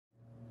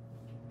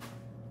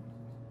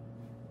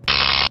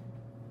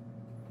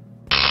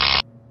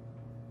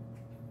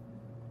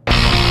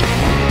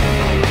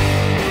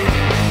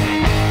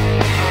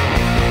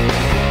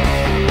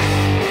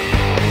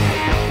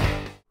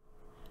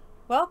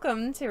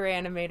Welcome to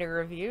Reanimator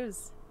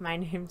Reviews. My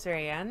name's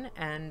Rayanne,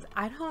 and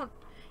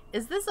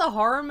is this a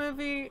horror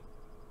movie?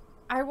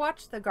 I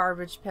watched the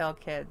Garbage Pail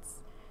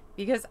Kids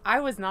because I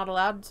was not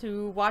allowed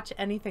to watch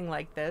anything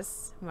like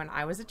this when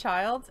I was a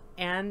child,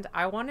 and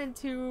I wanted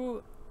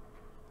to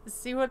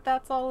see what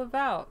that's all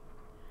about.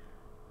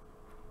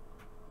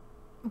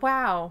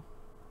 Wow.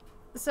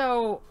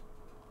 So,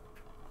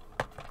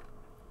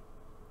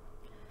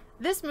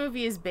 this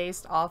movie is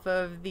based off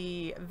of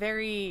the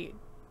very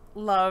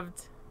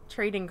loved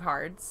trading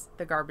cards,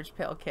 the Garbage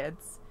Pail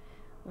Kids,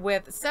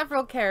 with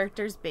several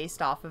characters based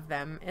off of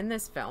them in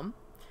this film.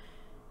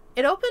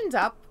 It opened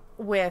up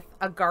with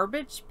a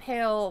garbage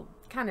pail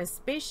kind of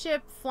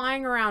spaceship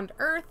flying around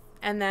Earth,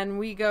 and then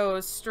we go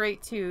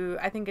straight to,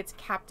 I think it's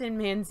Captain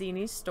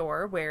Manzini's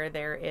store, where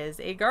there is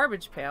a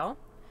garbage pail,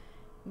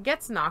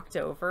 gets knocked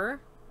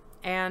over,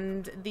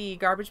 and the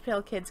Garbage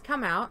Pail Kids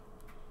come out,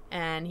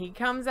 and he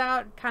comes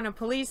out, kind of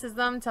polices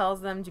them,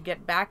 tells them to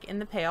get back in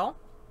the pail.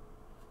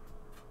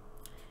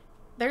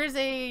 There's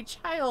a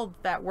child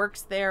that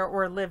works there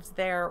or lives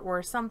there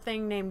or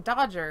something named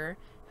Dodger,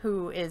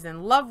 who is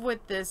in love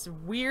with this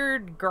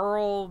weird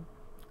girl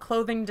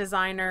clothing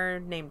designer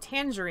named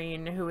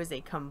Tangerine, who is a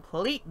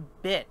complete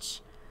bitch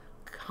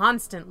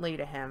constantly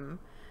to him.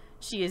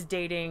 She is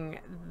dating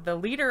the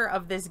leader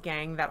of this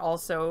gang that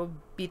also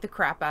beat the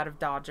crap out of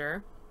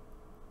Dodger.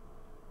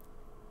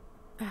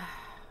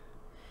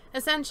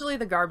 Essentially,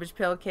 the Garbage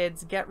Pail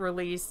Kids get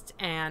released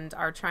and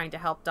are trying to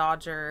help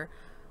Dodger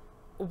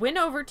win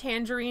over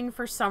Tangerine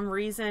for some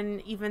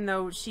reason, even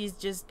though she's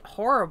just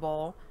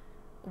horrible,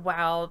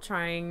 while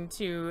trying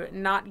to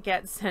not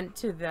get sent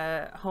to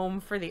the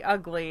home for the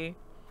ugly,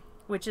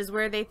 which is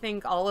where they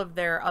think all of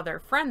their other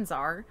friends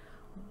are,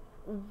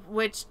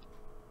 which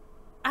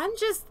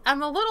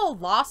I'm a little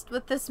lost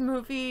with this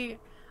movie.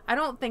 I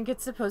don't think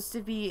it's supposed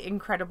to be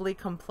incredibly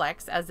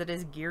complex as it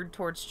is geared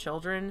towards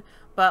children,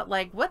 but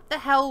like, what the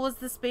hell was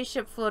the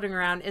spaceship floating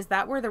around? Is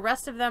that where the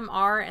rest of them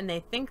are and they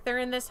think they're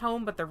in this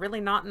home, but they're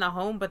really not in the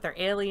home, but they're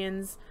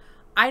aliens?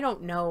 I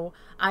don't know.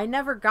 I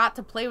never got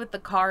to play with the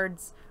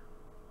cards.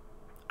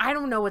 I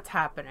don't know what's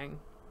happening.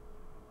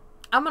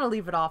 I'm gonna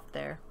leave it off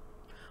there.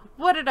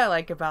 What did I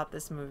like about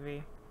this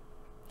movie?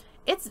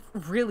 It's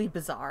really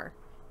bizarre.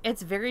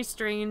 It's very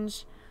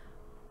strange.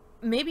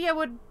 Maybe I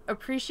would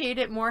appreciate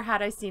it more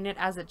had I seen it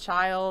as a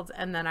child,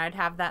 and then I'd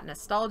have that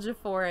nostalgia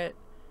for it.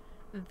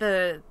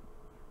 The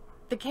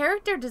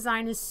character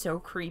design is so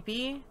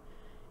creepy,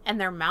 and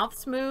their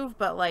mouths move,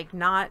 but like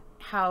not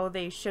how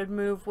they should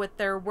move with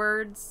their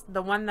words.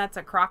 The one that's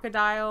a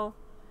crocodile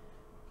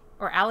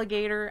or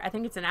alligator, I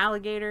think it's an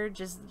alligator,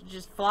 just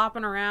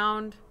flopping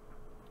around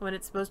when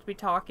it's supposed to be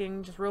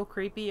talking, just real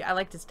creepy. I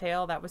liked his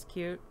tail, that was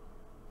cute.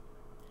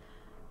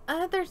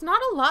 There's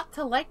not a lot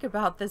to like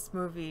about this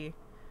movie.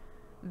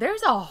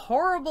 There's a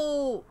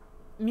horrible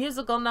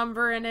musical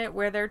number in it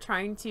where they're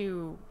trying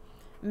to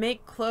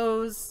make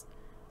clothes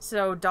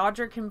so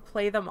Dodger can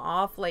play them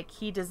off like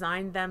he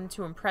designed them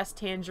to impress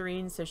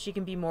Tangerine so she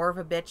can be more of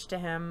a bitch to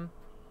him.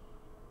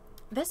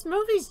 This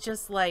movie's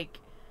just like,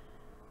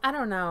 I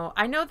don't know.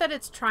 I know that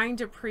it's trying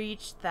to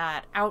preach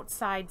that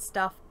outside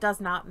stuff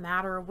does not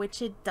matter,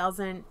 which it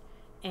doesn't.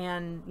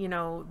 And, you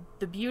know,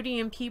 the beauty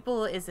in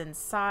people is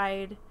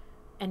inside.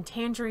 And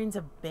Tangerine's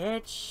a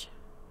bitch.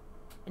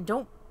 And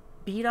don't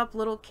beat up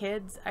little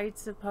kids, I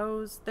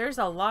suppose. There's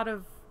a lot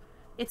of...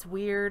 It's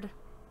weird.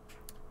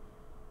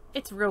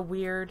 It's real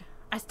weird.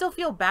 I still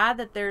feel bad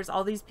that there's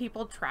all these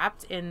people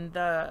trapped in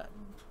the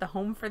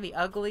home for the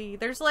ugly.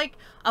 There's like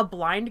a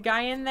blind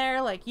guy in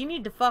there. Like, you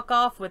need to fuck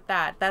off with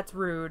that. That's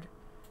rude.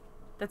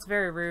 That's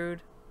very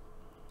rude.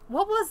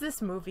 What was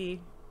this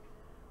movie?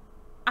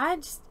 I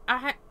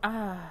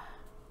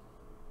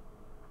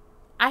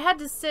had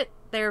to sit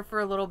there for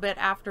a little bit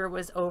after it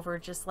was over,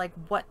 just like,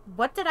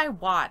 what did I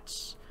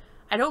watch?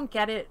 I don't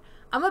get it.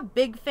 I'm a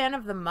big fan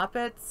of the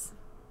Muppets,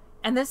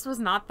 and this was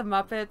not the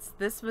Muppets.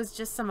 This was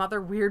just some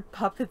other weird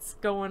puppets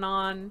going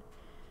on,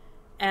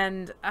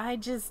 and I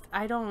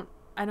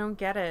don't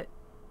get it.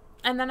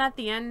 And then at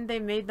the end, they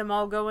made them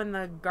all go in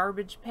the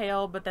garbage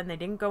pail, but then they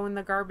didn't go in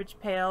the garbage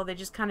pail. They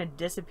just kind of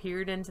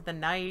disappeared into the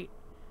night.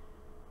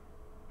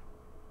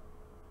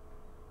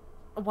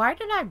 Why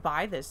did I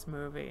buy this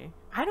movie?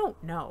 I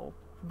don't know,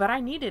 but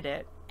I needed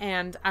it.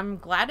 And I'm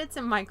glad it's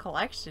in my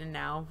collection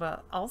now,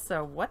 but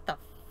also, what the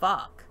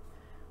fuck?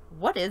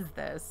 What is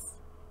this?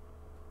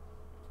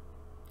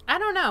 I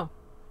don't know.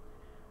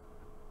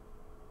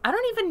 I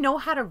don't even know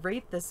how to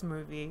rate this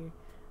movie.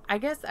 I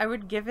guess I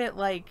would give it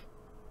like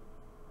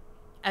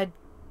a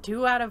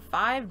 2 out of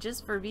 5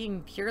 just for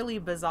being purely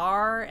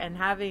bizarre and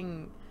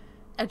having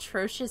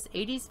atrocious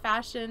 80s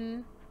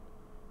fashion.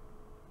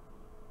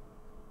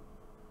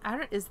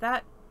 I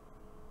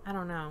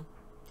don't know.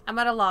 I'm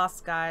at a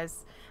loss,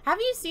 guys. Have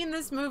you seen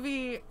this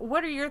movie?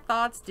 What are your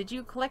thoughts? Did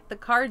you collect the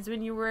cards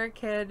when you were a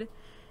kid?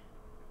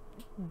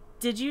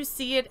 Did you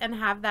see it and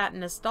have that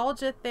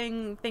nostalgia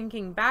thing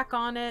thinking back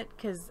on it?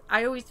 Because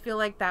I always feel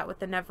like that with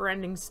The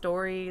Neverending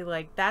Story.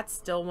 Like, that's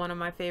still one of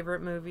my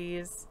favorite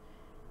movies.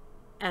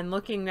 And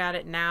looking at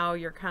it now,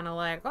 you're kind of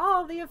like,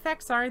 oh, the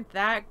effects aren't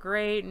that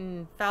great,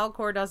 and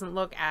Falkor doesn't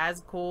look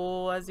as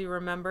cool as you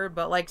remember,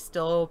 but like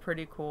still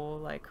pretty cool.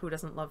 Like, who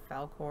doesn't love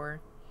Falkor?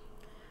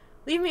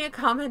 Leave me a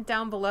comment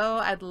down below.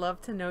 I'd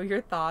love to know your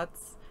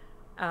thoughts.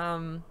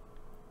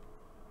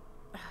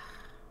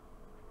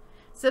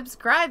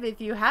 Subscribe if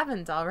you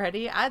haven't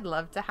already. I'd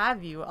love to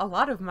have you. A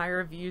lot of my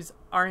reviews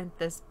aren't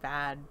this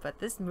bad, but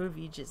this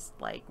movie just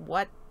like,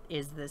 what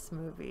is this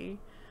movie?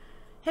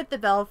 Hit the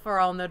bell for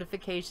all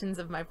notifications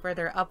of my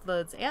further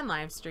uploads and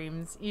live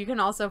streams. You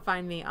can also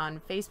find me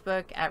on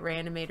Facebook at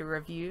Rayanimator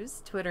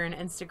Reviews, Twitter and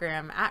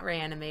Instagram at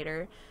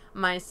Rayanimator.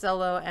 My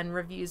solo and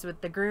reviews with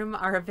the groom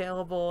are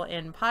available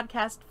in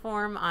podcast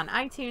form on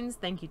iTunes.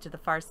 Thank you to the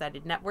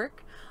Farsighted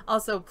Network.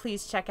 Also,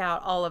 please check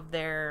out all of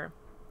their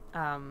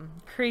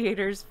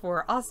creators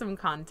for awesome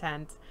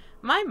content.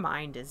 My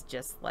mind is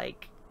just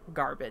like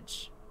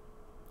garbage.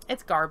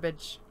 It's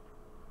garbage.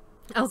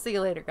 I'll see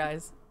you later,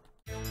 guys.